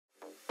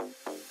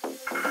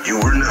You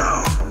are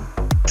now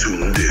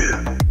tuned in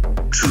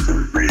to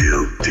The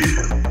Real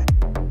Deal.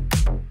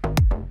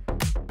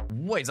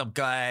 What is up,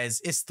 guys?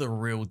 It's The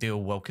Real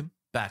Deal. Welcome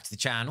back to the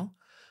channel.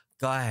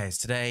 Guys,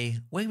 today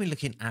we're going to be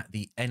looking at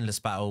the Endless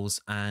Battles,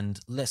 and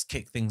let's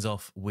kick things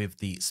off with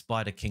the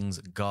Spider King's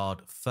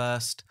Guard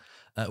first.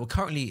 We're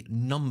currently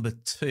number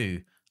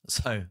 2,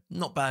 so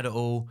not bad at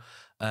all.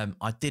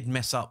 I did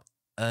mess up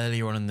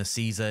earlier on in the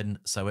season,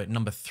 so we're at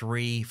number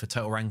 3 for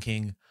total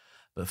ranking.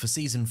 But for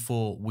season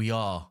 4, we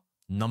are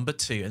number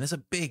 2, and there's a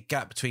big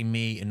gap between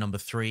me and number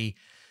 3.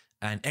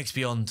 And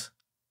XBeyond,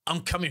 I'm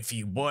coming for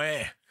you,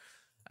 boy.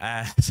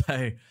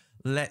 So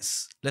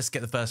let's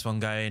get the first one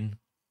going,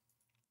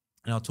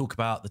 and I'll talk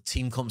about the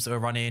team comps that we're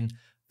running,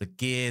 the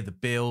gear, the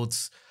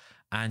builds,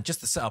 and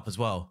just the setup as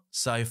well.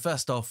 So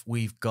first off,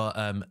 we've got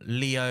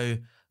Leo,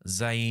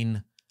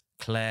 Zane,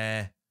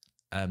 Claire,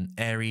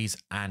 Ares,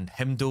 and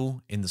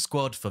Heimdall in the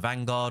squad for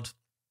Vanguard.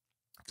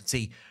 You can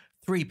see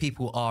 3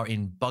 people are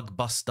in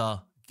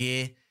Bugbuster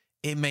gear.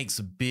 It makes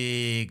a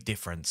big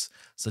difference.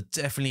 So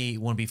definitely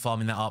want to be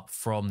farming that up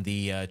from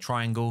the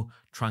triangle.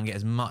 Try and get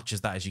as much as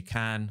that as you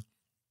can.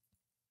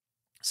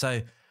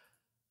 So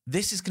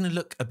this is going to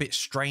look a bit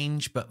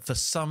strange, but for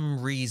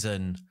some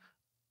reason,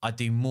 I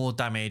do more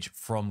damage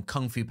from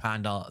Kung Fu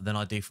Panda than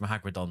I do from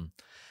Hagridon.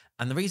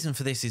 And the reason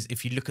for this is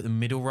if you look at the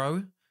middle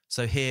row.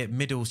 So here,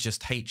 middle's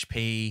just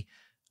HP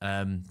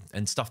and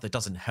stuff that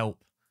doesn't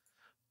help.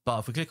 But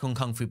if we click on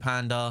Kung Fu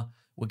Panda,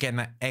 we're getting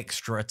that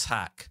extra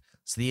attack.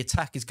 So the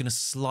attack is going to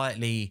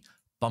slightly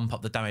bump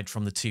up the damage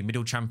from the 2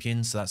 middle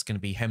champions. So that's going to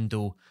be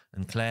Heimdall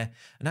and Claire.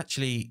 And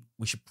actually,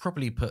 we should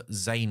probably put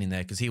Zane in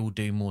there because he will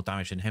do more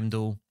damage than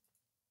Heimdall.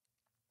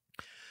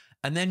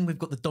 And then we've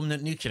got the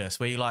Dominant Nucleus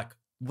where you're like,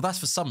 well, that's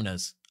for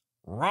summoners.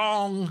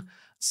 Wrong.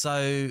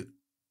 So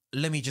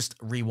let me just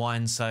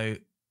rewind. So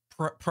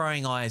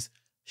Prying Eyes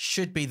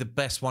should be the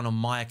best one on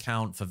my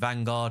account for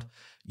Vanguard.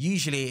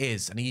 Usually it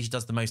is, and it usually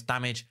does the most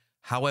damage.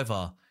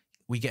 However,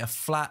 we get a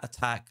flat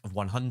attack of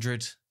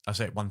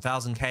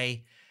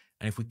 1000k.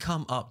 And if we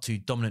come up to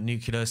Dominant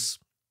Nucleus,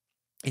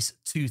 it's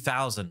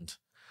 2000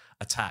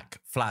 attack,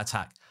 flat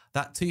attack.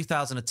 That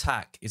 2000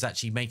 attack is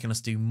actually making us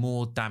do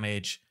more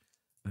damage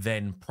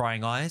than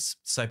Prying Eyes.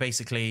 So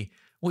basically,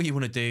 what you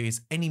want to do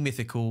is any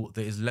mythical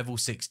that is level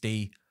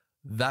 60,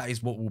 that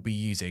is what we'll be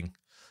using.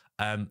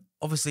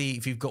 Obviously,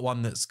 if you've got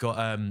one that's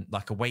got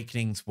like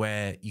Awakenings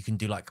where you can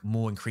do like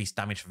more increased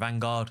damage for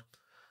Vanguard,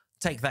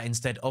 take that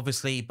instead,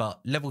 obviously. But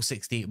level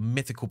 60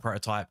 mythical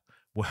prototype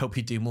will help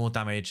you do more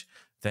damage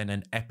than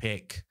an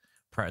epic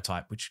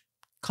prototype, which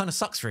kind of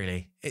sucks,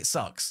 really. It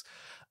sucks.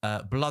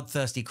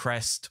 Bloodthirsty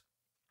Crest.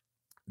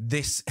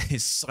 This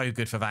is so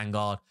good for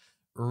Vanguard.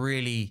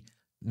 Really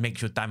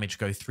makes your damage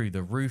go through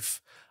the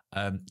roof.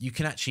 You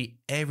can actually,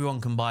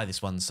 everyone can buy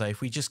this one. So if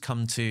we just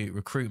come to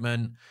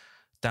recruitment,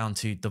 down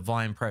to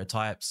divine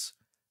prototypes,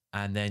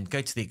 and then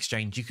go to the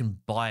exchange, you can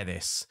buy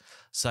this.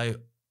 So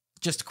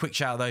just a quick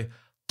shout out though,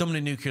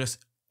 Dominant Nucleus,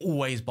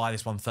 always buy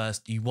this one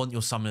first. You want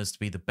your summoners to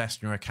be the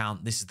best in your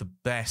account. This is the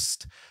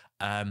best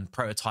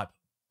prototype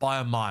by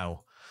a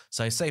mile.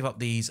 So save up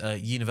these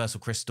universal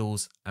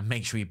crystals and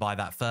make sure you buy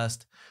that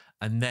first.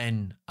 And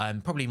then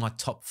probably my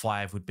top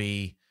 5 would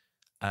be,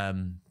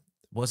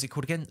 what is it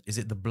called again? Is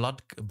it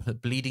the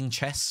bleeding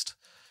chest?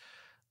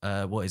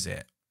 What is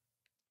it?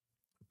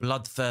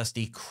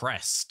 Bloodthirsty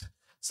Crest.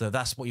 So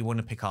that's what you want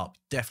to pick up.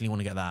 Definitely want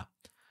to get that.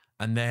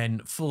 And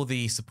then for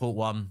the support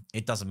one,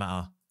 it doesn't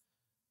matter.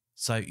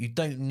 So you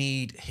don't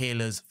need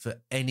healers for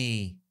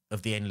any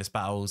of the Endless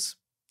Battles.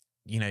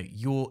 You know,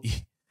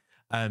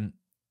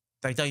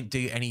 they don't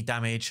do any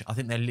damage. I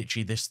think they're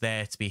literally just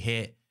there to be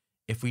hit.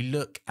 If we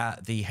look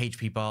at the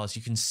HP bars,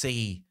 you can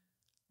see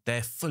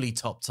they're fully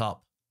topped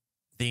up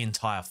the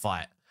entire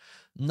fight.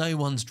 No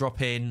one's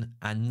dropping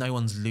and no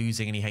one's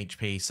losing any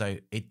HP, so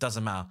it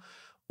doesn't matter.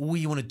 All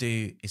you want to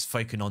do is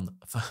focus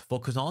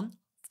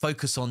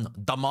on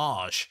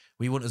damage.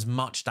 We want as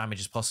much damage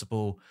as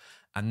possible,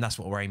 and that's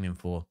what we're aiming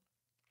for.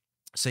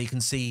 So you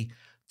can see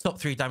top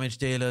 3 damage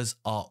dealers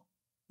are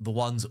the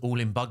ones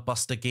all in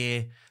Bugbuster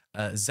gear.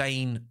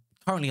 Zane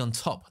currently on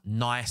top,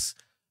 nice.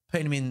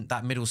 Putting him in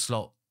that middle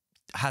slot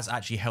has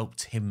actually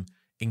helped him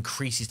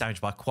increase his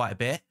damage by quite a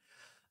bit.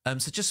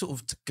 So just sort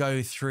of to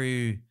go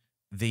through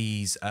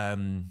these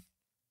Vanguard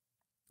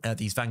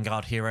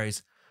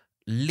heroes,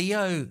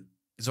 Leo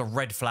is a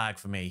red flag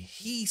for me.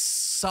 He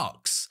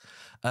sucks.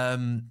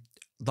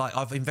 Like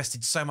I've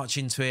invested so much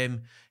into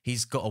him.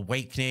 He's got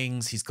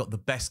Awakenings. He's got the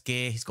best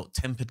gear. He's got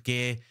tempered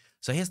gear.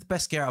 So he has the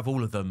best gear out of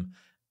all of them.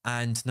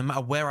 And no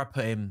matter where I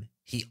put him,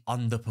 he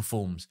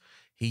underperforms.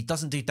 He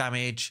doesn't do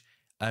damage.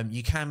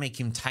 You can make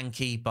him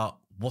tanky, but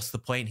what's the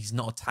point? He's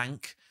not a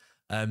tank.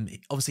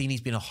 Obviously, he needs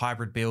to be in a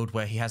hybrid build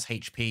where he has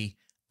HP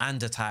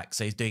and attack.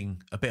 So he's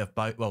doing a bit of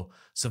both. Well,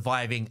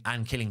 surviving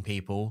and killing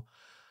people.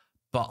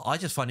 But I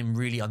just find him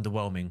really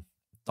underwhelming.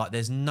 Like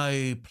there's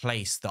no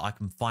place that I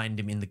can find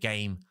him in the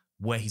game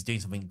where he's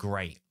doing something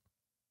great.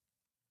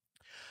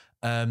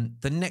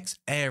 The next,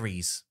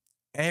 Ares.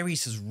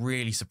 Ares has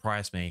really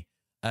surprised me.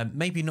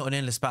 Maybe not in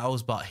endless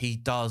battles, but he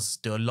does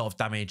do a lot of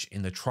damage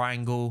in the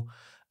triangle.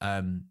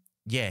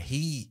 Yeah,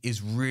 he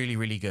is really,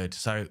 really good.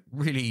 So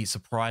really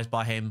surprised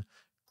by him.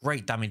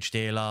 Great damage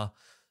dealer.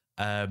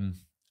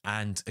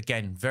 And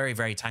again, very,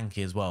 very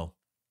tanky as well.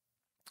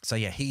 So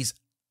yeah, he's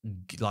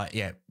like,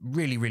 yeah,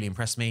 really, really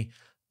impressed me.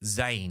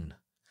 Zane.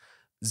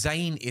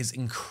 Zane is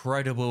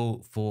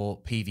incredible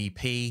for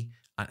PvP,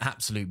 an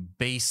absolute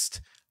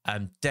beast.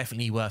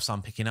 Definitely worth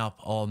some picking up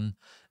on.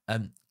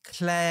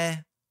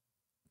 Claire,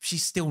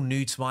 she's still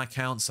new to my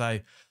account, so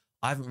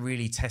I haven't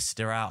really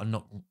tested her out and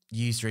not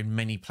used her in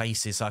many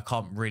places, so I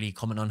can't really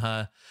comment on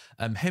her.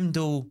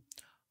 Hemdall,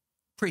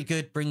 pretty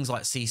good, brings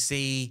like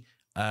CC.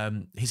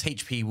 His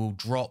HP will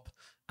drop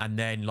and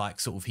then like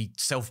sort of he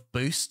self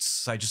boosts,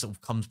 so just sort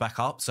of comes back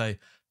up. So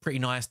pretty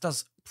nice,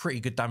 does pretty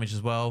good damage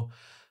as well.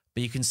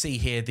 But you can see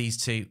here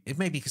these two, it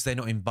may be because they're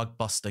not in Bug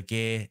Buster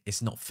gear,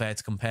 it's not fair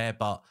to compare,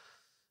 but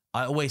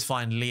I always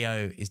find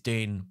Leo is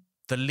doing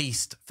the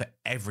least for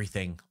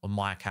everything on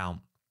my account.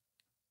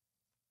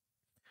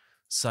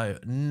 So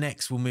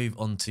next we'll move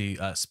on to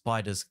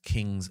Spider's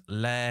King's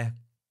Lair.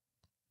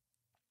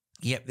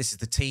 Yep, this is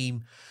the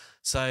team.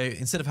 So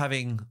instead of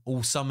having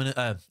all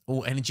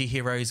energy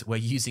heroes, we're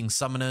using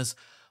summoners.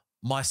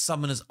 My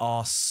summoners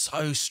are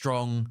so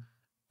strong.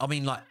 I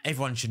mean, like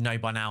everyone should know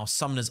by now,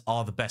 summoners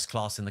are the best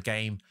class in the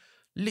game.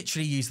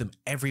 Literally use them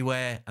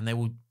everywhere, and they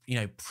will, you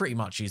know, pretty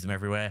much use them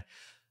everywhere.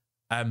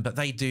 But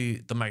they do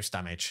the most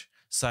damage.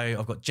 So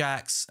I've got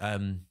Jax.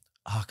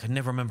 I can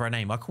never remember her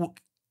name.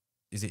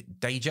 Is it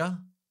Deja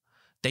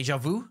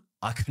Vu?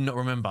 I could not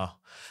remember.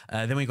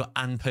 Then we've got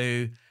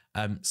Anpu,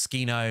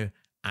 Skino,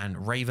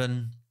 and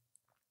Raven.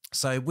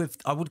 So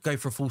I would go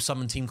for a full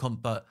summon team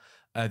comp, but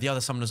the other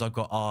summoners I've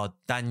got are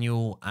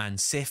Daniel and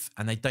Sif,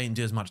 and they don't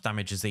do as much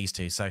damage as these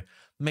two. So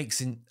makes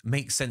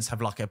sense to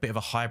have like a bit of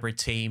a hybrid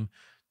team,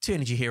 2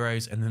 energy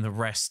heroes, and then the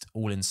rest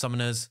all in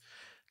summoners.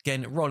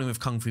 Again, rolling with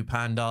Kung Fu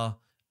Panda.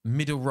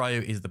 Middle row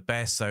is the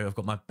best, so I've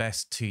got my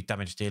best 2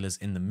 damage dealers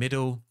in the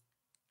middle.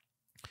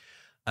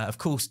 Of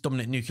course,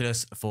 Dominant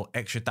Nucleus for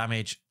extra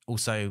damage.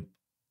 Also,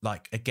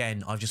 like,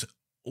 again, I've just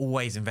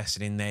always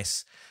invested in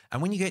this.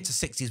 And when you get to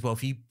 60 as well,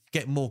 if you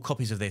get more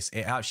copies of this,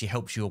 it actually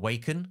helps you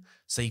awaken.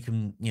 So you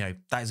can, you know,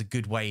 that is a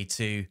good way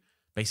to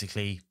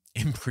basically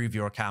improve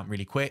your account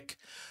really quick.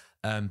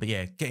 But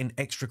yeah, getting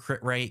extra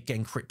crit rate,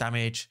 getting crit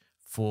damage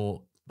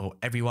for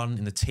everyone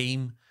in the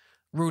team.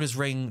 Ruler's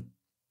Ring,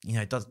 you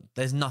know,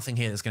 there's nothing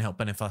here that's going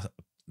to help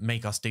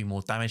make us do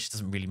more damage. It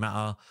doesn't really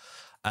matter.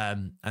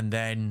 And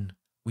then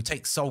we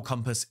take Soul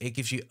Compass. It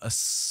gives you a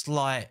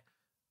slight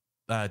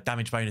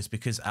damage bonus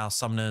because our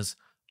summoners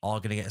are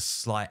going to get a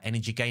slight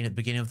energy gain at the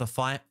beginning of the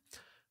fight.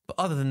 But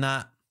other than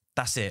that,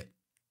 that's it.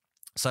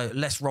 So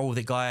let's roll with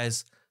it,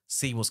 guys.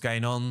 See what's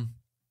going on.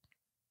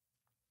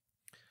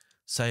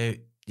 So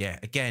yeah,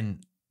 again,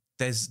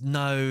 there's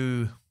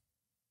no,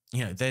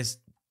 you know,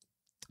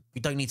 we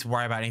don't need to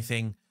worry about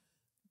anything.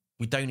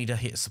 We don't need a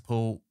hit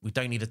support. We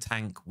don't need a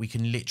tank. We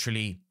can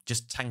literally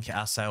just tank it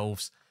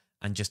ourselves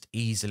and just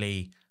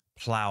easily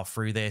plow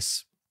through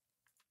this.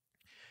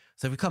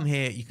 So if we come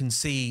here, you can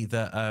see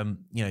that,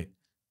 you know,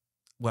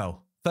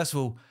 well, first of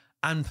all,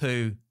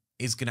 Anpu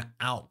is going to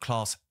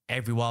outclass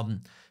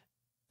everyone.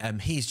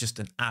 He's just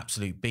an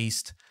absolute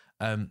beast.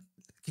 Can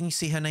you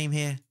see her name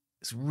here?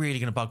 It's really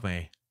going to bug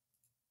me.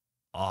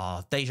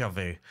 Deja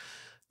Vu.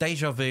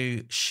 Deja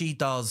Vu, she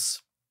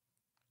does,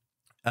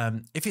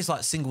 if it's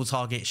like single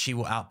target, she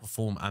will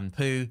outperform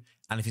Anpu.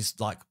 And if it's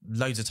like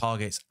loads of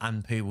targets,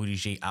 Anpu will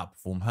usually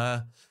outperform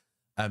her.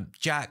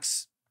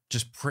 Jax,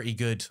 just pretty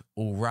good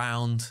all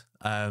round.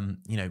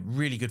 You know,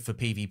 really good for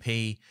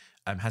PvP.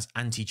 Has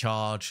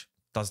anti-charge,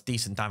 does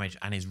decent damage,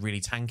 and is really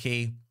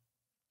tanky.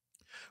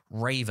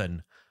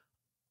 Raven.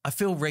 I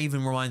feel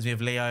Raven reminds me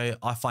of Leo.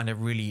 I find her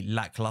really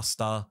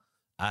lackluster.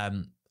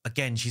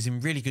 Again, she's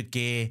in really good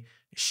gear.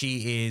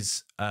 She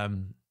is, I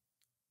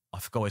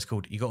forgot what it's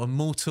called. You got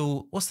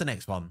Immortal. What's the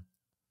next one?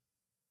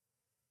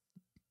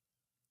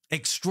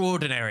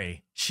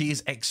 Extraordinary. She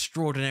is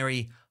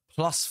extraordinary.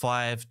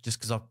 +5, just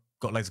because I've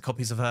got loads of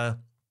copies of her.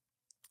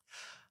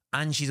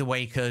 And she's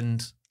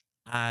awakened.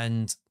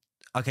 And,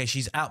 okay,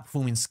 she's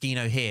outperforming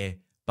Skino here,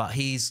 but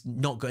he's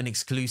not got an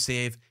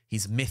exclusive.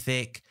 He's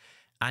mythic.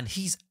 And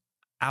he's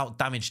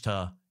out-damaged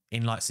her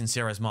in, like,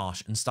 Sincero's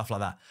Marsh and stuff like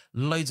that.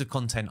 Loads of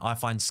content. I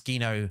find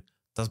Skino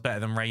does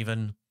better than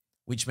Raven,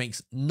 which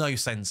makes no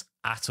sense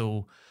at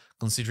all,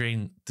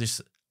 considering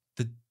this,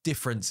 the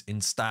difference in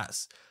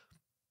stats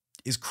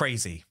is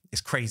crazy.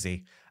 It's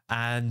crazy.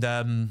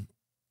 And,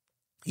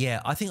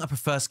 yeah, I think I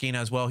prefer Skino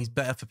as well. He's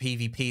better for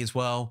PvP as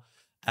well.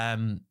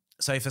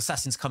 So if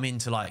assassins come in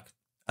to like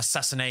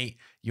assassinate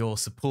your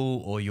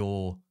support or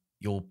your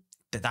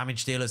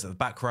damage dealers at the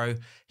back row,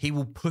 he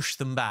will push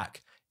them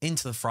back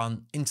into the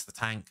front, into the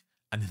tank,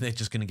 and then they're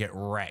just going to get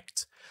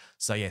wrecked.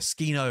 So yeah,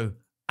 Skino,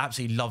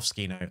 absolutely love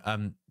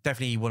Skino.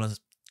 Definitely want to,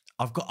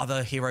 I've got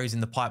other heroes in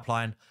the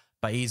pipeline,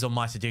 but he's on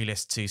my to-do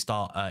list to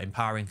start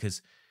empowering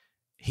because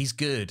he's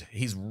good.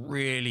 He's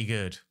really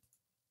good.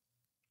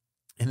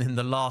 And then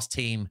the last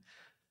team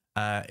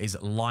is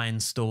Lion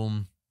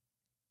Storm.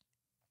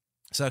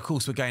 So of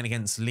course we're going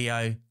against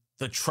Leo,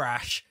 the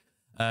trash.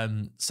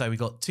 So we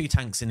got 2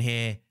 tanks in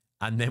here,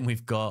 and then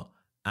we've got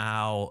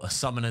our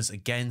summoners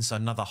again, so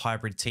another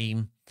hybrid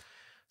team.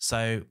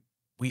 So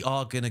we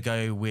are going to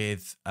go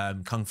with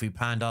Kung Fu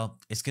Panda.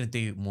 It's going to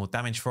do more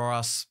damage for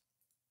us.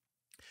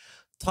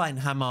 Titan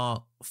Hammer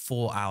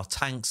for our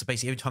tanks. So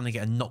basically every time they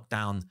get a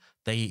knockdown,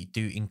 they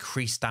do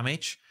increased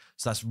damage.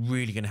 So that's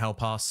really going to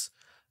help us.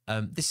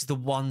 This is the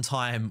one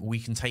time we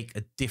can take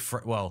a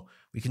different, well,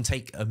 we can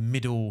take a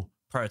middle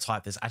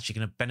prototype that's actually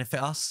going to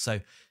benefit us.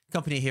 So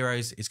Company of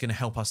Heroes is going to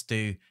help us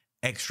do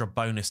extra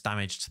bonus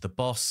damage to the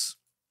boss.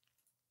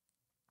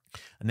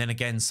 And then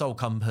again, Soul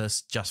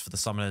Compass just for the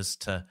summoners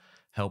to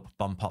help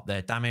bump up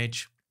their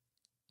damage.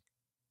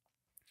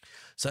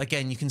 So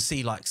again, you can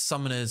see like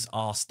summoners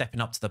are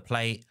stepping up to the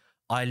plate.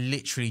 I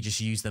literally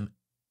just use them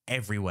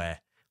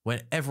everywhere.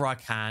 Whenever I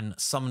can,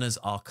 summoners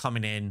are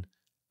coming in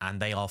and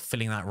they are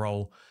filling that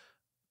role.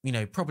 You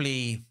know,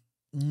 probably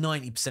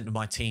 90% of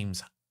my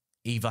teams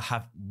either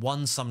have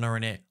 1 summoner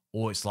in it,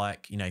 or it's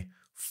like, you know,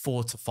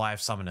 4 to 5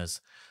 summoners.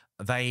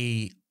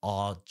 They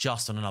are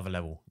just on another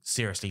level.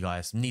 Seriously,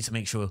 guys, need to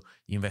make sure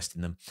you invest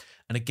in them.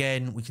 And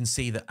again, we can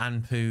see that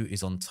Anpu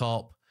is on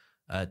top,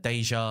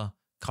 Deja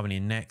coming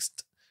in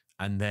next,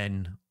 and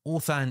then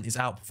Orthan is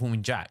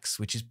outperforming Jax,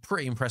 which is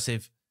pretty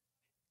impressive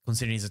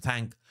considering he's a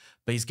tank,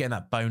 but he's getting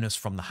that bonus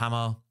from the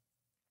hammer.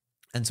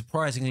 And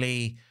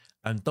surprisingly,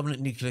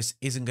 Dominant Nucleus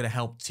isn't going to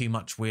help too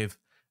much with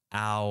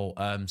our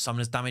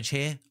summoners damage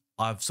here.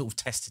 I've sort of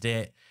tested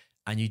it,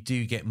 and you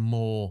do get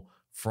more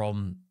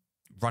from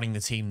running the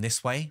team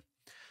this way.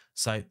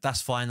 So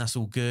that's fine. That's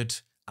all good.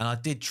 And I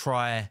did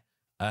try,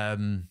 I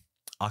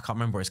can't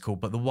remember what it's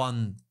called, but the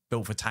one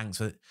built for tanks,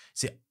 is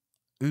it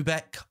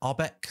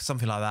Arbeck,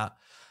 something like that.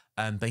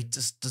 But it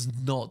just does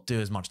not do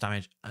as much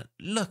damage. And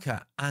look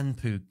at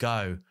Anpu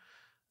go.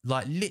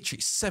 Like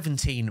literally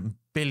 17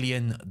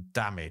 billion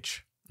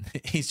damage.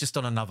 He's just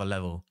on another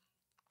level.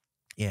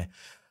 Yeah.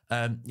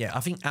 Yeah, I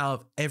think out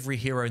of every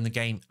hero in the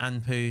game,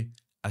 Anpu,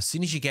 as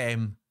soon as you get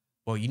him,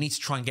 well, you need to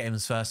try and get him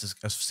as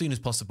soon as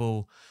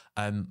possible.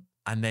 And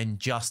then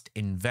just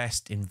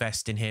invest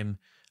in him.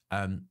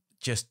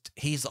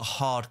 He's a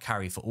hard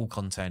carry for all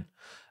content.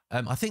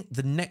 I think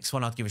the next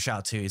one I'd give a shout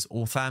out to is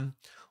Orthan.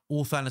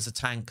 Orthan as a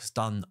tank has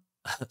done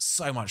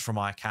so much from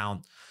my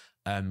account.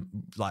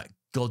 Like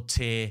God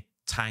tier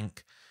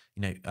tank,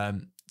 you know,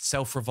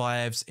 self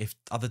revives. If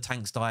other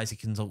tanks dies, he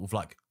can sort of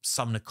like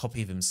summon a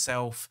copy of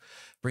himself,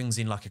 brings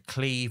in like a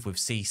cleave with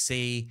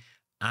CC,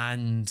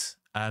 and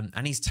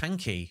he's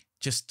tanky.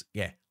 Just,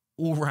 yeah,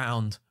 all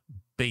round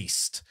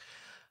beast.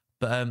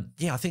 But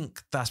yeah, I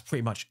think that's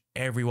pretty much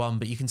everyone.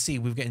 But you can see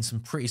we're getting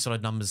some pretty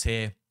solid numbers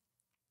here.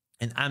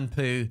 And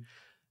Anpu,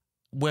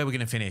 where we're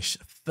going to finish,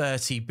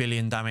 30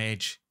 billion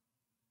damage.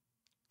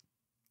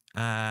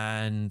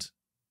 And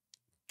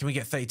can we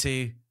get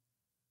 32?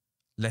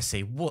 Let's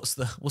see. What's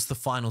the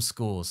final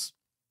scores?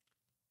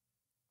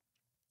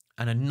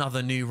 And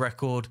another new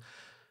record.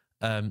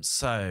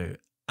 So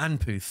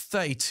Anpu,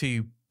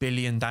 32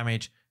 billion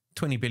damage,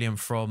 20 billion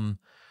from,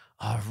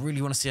 I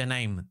really want to see her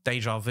name,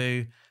 Deja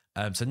Vu.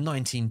 So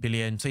 19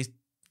 billion. So he's,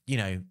 you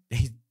know,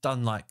 he's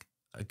done like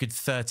a good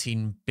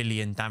 13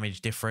 billion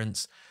damage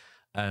difference.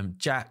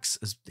 Jax,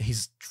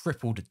 he's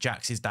tripled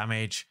Jax's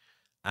damage,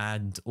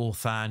 and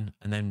Orthan,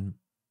 and then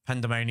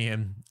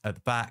Pandemonium at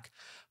the back.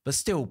 But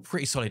still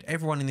pretty solid.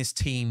 Everyone in this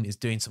team is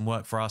doing some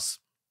work for us.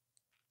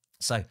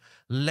 So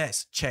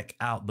let's check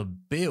out the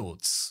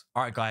builds.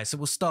 All right, guys. So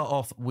we'll start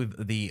off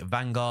with the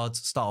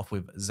Vanguards. Start off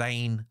with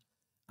Zane.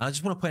 And I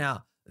just want to point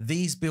out,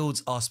 these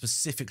builds are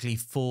specifically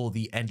for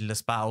the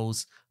endless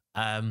battles,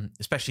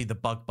 especially the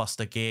Bug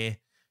Buster gear.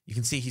 You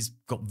can see he's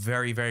got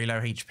very, very low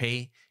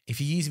HP.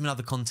 If you use him in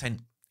other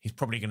content, he's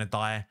probably going to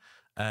die.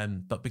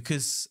 But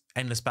because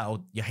endless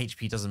battle, your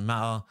HP doesn't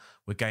matter,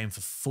 we're going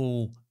for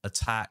full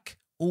attack.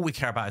 All we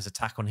care about is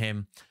attack on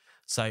him.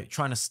 So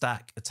trying to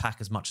stack attack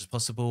as much as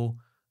possible.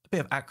 A bit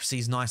of accuracy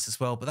is nice as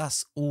well, but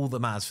that's all that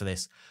matters for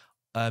this.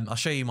 I'll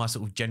show you my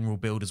sort of general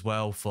build as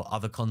well for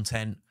other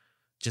content,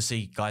 just so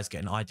you guys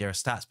get an idea of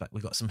stats. But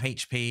we've got some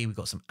HP, we've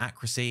got some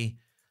accuracy.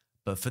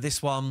 But for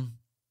this one,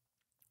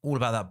 all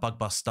about that Bug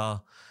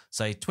Buster.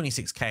 So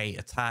 26k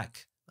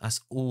attack, that's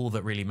all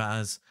that really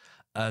matters.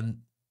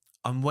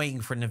 I'm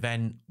waiting for an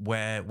event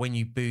where when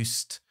you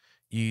boost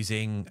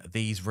using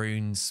these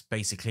runes,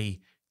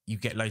 basically you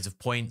get loads of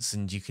points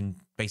and you can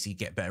basically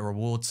get better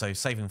rewards. So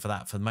saving for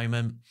that for the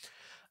moment.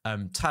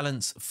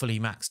 Talents fully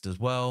maxed as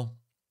well.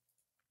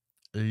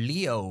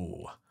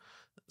 Leo.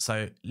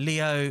 So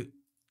Leo,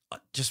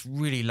 just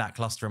really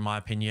lackluster in my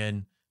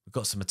opinion. We've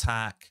got some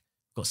attack,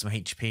 got some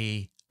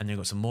HP, and then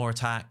we've got some more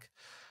attack.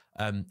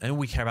 And all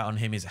we care about on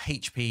him is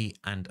HP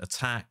and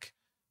attack.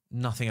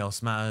 Nothing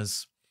else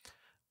matters.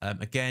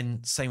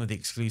 Again, same with the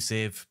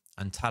exclusive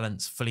and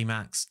talents fully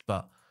maxed,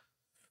 but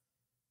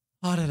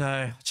I don't know.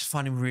 I just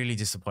find him really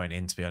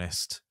disappointing, to be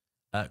honest.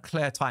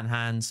 Claire Titan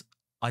Hands,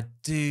 I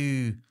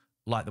do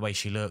like the way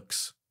she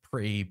looks.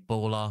 Pretty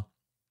baller.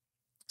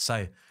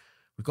 So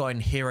We've got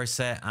in hero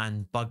set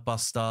and bug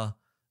buster.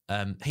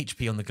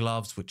 HP on the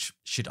gloves, which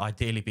should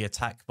ideally be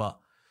attack, but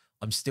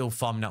I'm still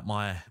farming up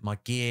my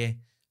gear.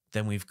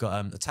 Then we've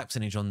got attack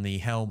percentage on the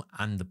helm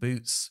and the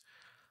boots.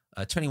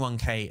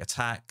 21k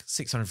attack,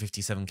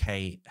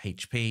 657k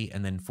HP,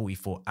 and then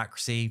 44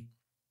 accuracy.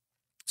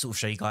 Sort of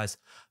show you guys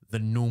the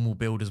normal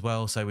build as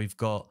well. So we've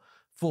got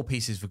 4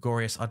 pieces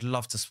Vigorious. I'd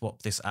love to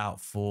swap this out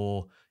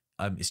for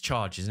it's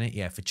charge, isn't it?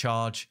 Yeah, for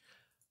charge,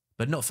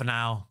 but not for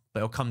now. But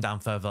it'll come down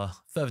further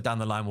down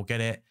the line. We'll get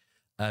it.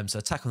 So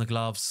attack on the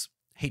gloves,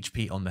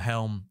 HP on the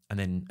helm, and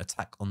then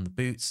attack on the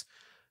boots.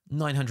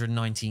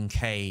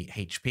 919k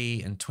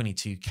HP and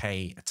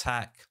 22k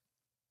attack.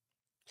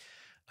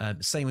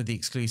 Same with the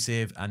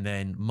exclusive, and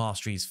then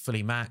mastery's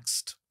fully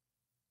maxed.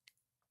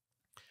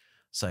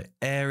 So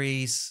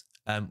Ares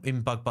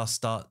in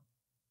Bugbuster.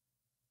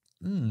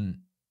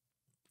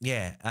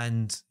 Yeah,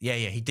 and yeah,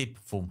 he did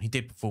perform. He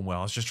did perform well.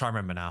 I was just trying to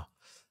remember now.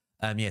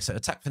 Yeah, so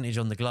attack percentage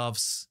on the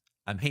gloves,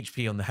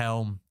 HP on the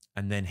helm,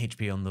 and then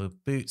HP on the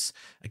boots.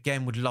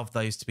 Again, would love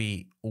those to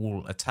be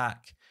all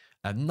attack.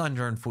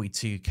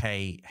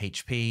 942k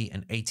HP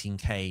and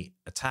 18k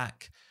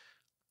attack.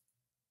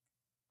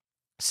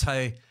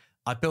 So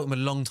I built him a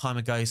long time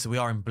ago, so we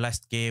are in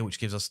blessed gear, which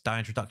gives us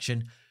damage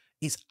reduction.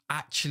 It's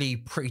actually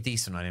pretty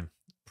decent on him.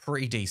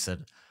 Pretty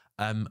decent.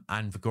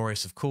 And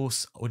Vigorious, of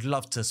course. I would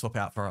love to swap it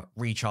out for a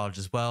recharge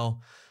as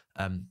well.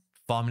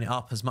 Farming it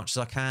up as much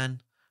as I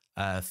can.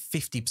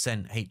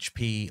 50%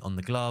 HP on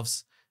the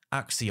gloves,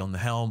 accuracy on the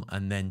helm,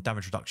 and then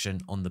damage reduction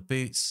on the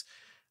boots.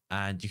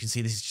 And you can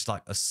see this is just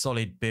like a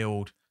solid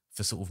build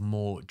for sort of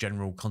more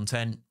general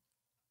content.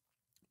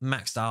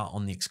 Maxed out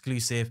on the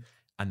exclusive,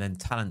 and then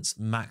talents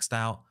maxed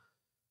out.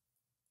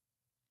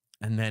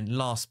 And then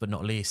last but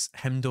not least,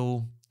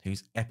 Heimdall,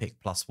 who's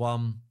epic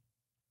 +1.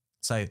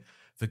 So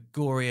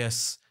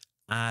Vigorious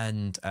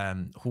and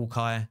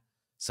Hawkeye.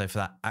 So for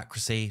that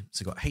accuracy,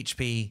 so we've got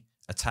HP,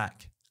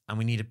 attack, and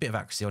we need a bit of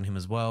accuracy on him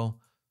as well.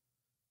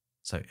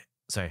 So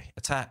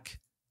attack,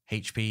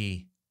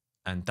 HP,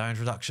 and damage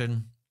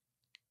reduction.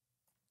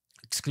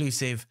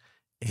 Exclusive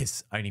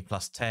is only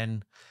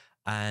 +10,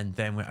 and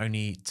then we're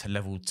only to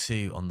level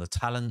 2 on the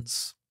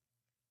talents.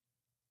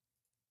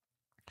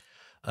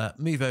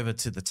 Move over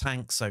to the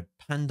tank. So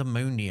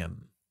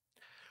Pandemonium.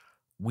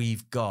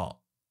 We've got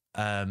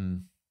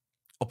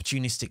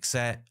opportunistic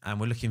set, and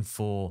we're looking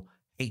for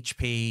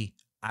HP,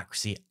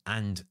 accuracy,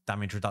 and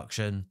damage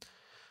reduction.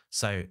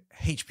 So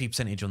HP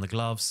percentage on the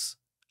gloves,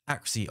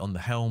 accuracy on the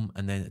helm,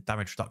 and then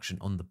damage reduction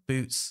on the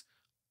boots.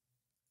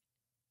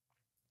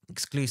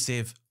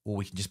 Exclusive, or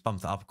we can just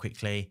bump that up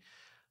quickly.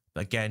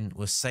 But again,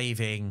 we're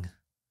saving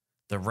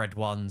the red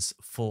ones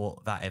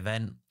for that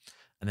event.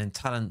 And then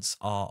talents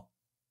are,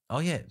 oh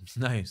yeah,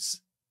 no,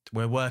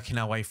 we're working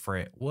our way through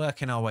it.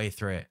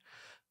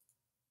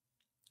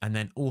 And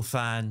then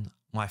Orthan,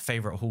 my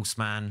favorite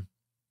horseman.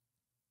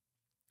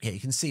 Yeah, you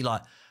can see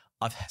like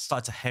I've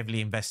started to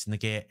heavily invest in the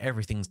gear.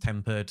 Everything's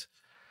tempered.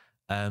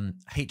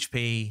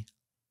 HP,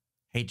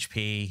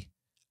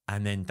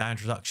 and then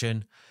damage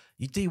reduction.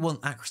 You do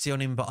want accuracy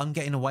on him, but I'm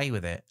getting away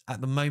with it. At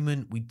the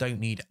moment, we don't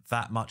need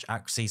that much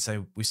accuracy,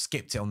 so we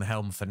skipped it on the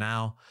helm for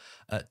now.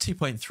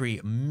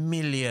 2.3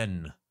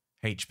 million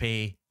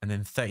HP, and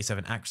then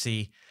 37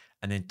 accuracy,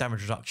 and then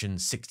damage reduction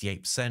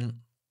 68%.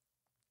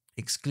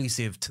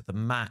 Exclusive to the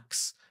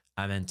max,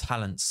 and then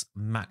talents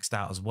maxed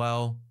out as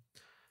well.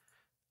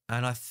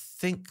 And I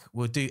think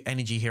we'll do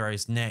energy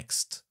heroes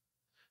next.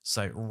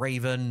 So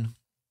Raven,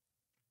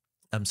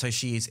 so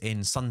she is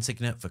in Sun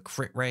Signet for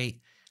crit rate,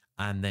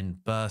 and then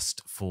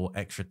burst for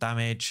extra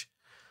damage.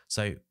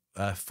 So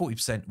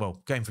 40%,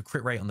 well, going for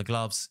crit rate on the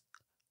gloves.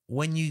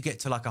 When you get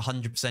to like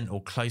 100%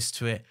 or close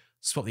to it,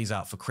 swap these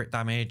out for crit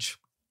damage.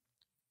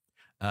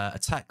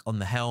 Attack on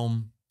the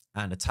helm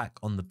and attack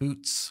on the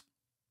boots.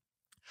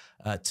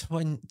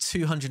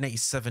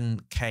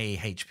 287k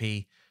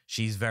HP.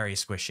 She's very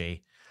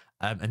squishy.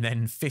 And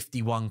then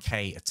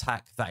 51k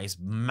attack. That is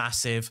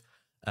massive.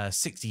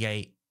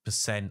 68%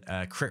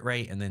 crit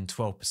rate, and then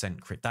 12%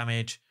 crit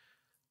damage.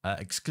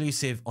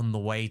 Exclusive on the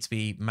way to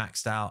be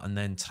maxed out, and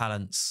then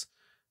talents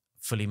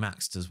fully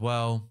maxed as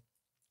well.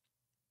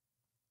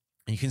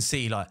 And you can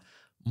see like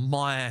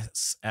my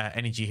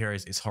energy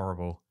heroes is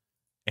horrible.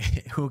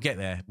 We'll get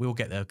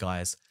there,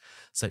 guys.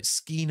 So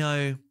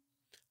Skino,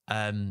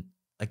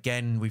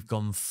 again, we've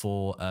gone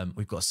for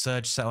we've got a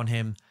surge set on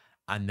him,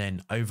 and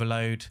then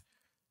overload.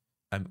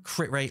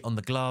 Crit rate on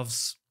the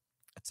gloves,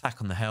 attack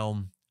on the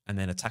helm, and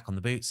then attack on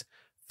the boots.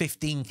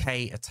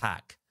 15k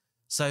attack.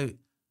 So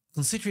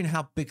considering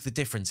how big the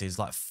difference is,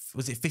 like,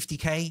 was it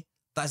 50k?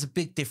 That's a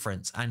big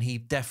difference, and he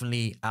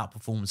definitely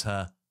outperforms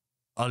her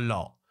a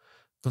lot,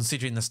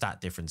 considering the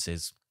stat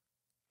differences.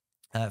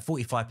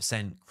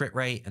 45% crit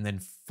rate, and then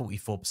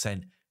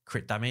 44%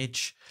 crit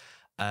damage.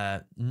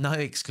 No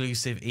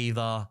exclusive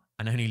either,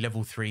 and only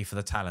level 3 for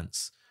the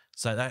talents.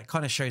 So that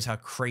kind of shows how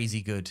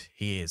crazy good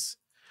he is.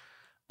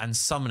 And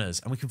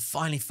summoners, and we can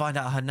finally find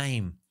out her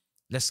name.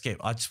 Let's skip.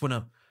 I just want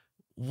to,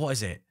 what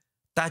is it?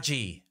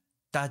 Daji,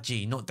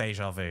 not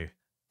Deja Vu.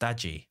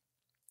 Daji.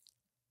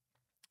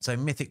 So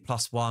Mythic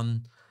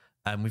 +1.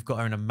 We've got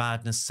her in a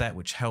Madness set,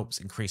 which helps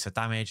increase her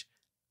damage.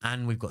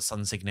 And we've got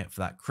Sun Signet for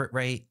that crit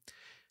rate.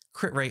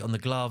 Crit rate on the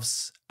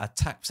gloves,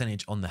 attack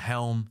percentage on the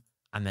helm,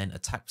 and then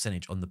attack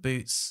percentage on the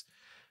boots.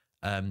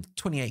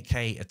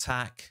 28k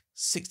attack,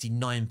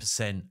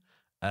 69%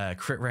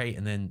 crit rate,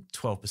 and then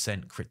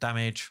 12% crit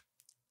damage.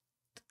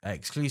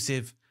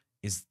 Exclusive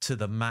is to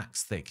the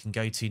max that it can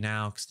go to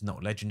now because it's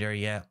not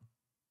legendary yet.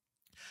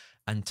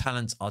 And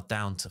talents are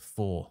down to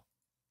 4.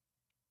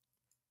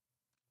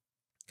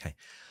 Okay,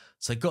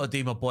 so got to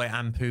do my boy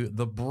Anpu,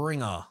 the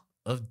bringer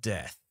of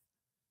death.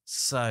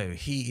 So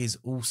he is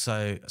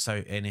also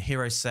in a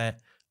hero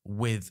set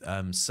with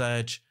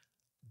Surge.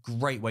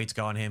 Great way to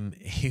go on him.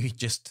 He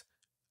just,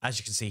 as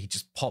you can see, he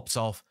just pops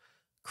off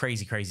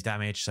crazy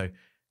damage. So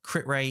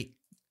crit rate,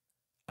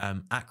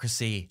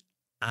 accuracy,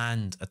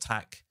 and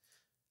attack.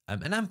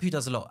 And Anpu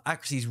does a lot.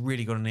 Accuracy is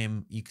really good on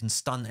him. You can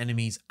stun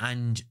enemies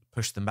and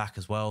push them back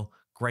as well.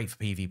 Great for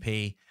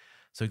PvP.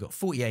 So we've got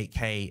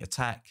 48k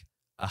attack,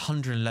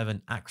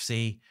 111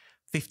 accuracy,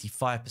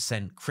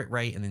 55% crit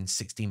rate, and then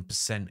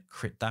 16%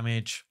 crit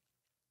damage.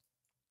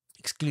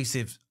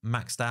 Exclusive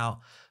maxed out,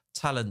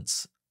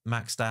 talents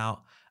maxed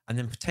out, and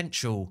then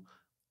potential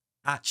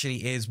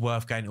actually is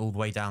worth going all the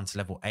way down to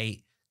level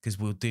 8 because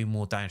we'll do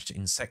more damage to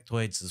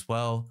insectoids as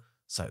well.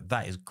 So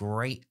that is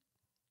great.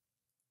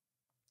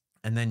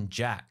 And then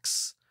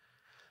Jax,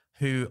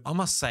 who I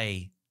must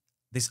say,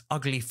 this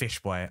ugly fish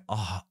boy,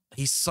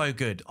 he's so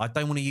good. I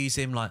don't want to use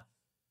him like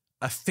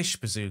a fish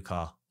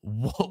bazooka.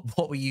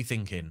 What were you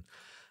thinking?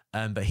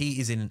 But he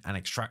is in an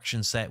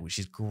extraction set, which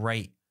is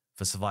great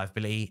for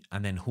survivability.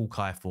 And then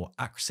Hawkeye for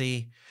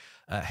accuracy,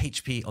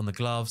 HP on the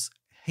gloves,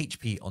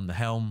 HP on the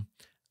helm,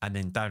 and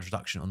then damage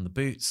reduction on the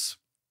boots.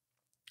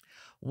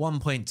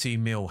 1.2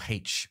 mil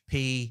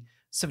HP,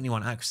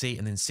 71 accuracy,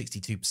 and then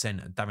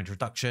 62% damage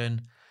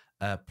reduction.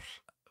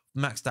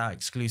 Maxed out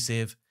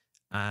exclusive,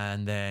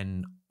 and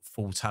then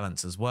full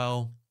talents as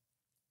well.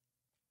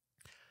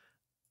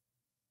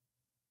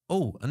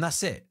 Oh, and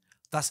that's it.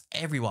 That's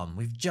everyone.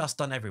 We've just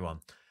done everyone.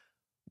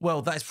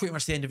 Well, that is pretty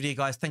much the end of the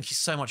video, guys. Thank you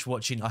so much for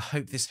watching. I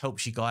hope this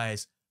helps you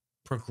guys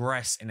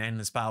progress in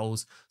Endless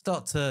Battles.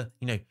 Start to,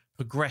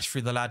 progress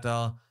through the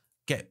ladder.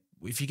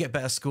 If you get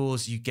better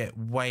scores, you get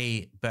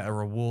way better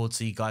rewards.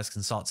 So you guys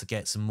can start to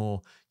get some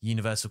more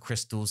universal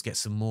crystals, get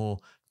some more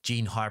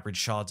gene hybrid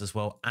shards as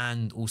well.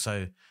 And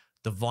also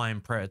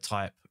divine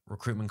prototype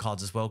recruitment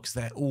cards as well. Because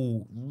they're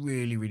all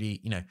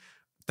really,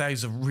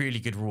 those are really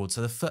good rewards.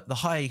 So the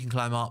higher you can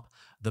climb up,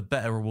 the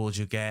better rewards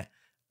you get.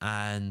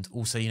 And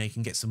also, you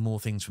can get some more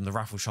things from the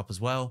raffle shop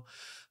as well.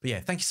 But yeah,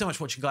 thank you so much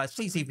for watching, guys.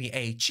 Please leave me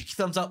a cheeky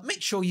thumbs up.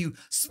 Make sure you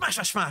smash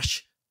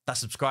that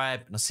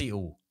subscribe. And I'll see you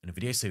all in a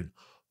video soon.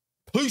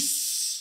 Peace.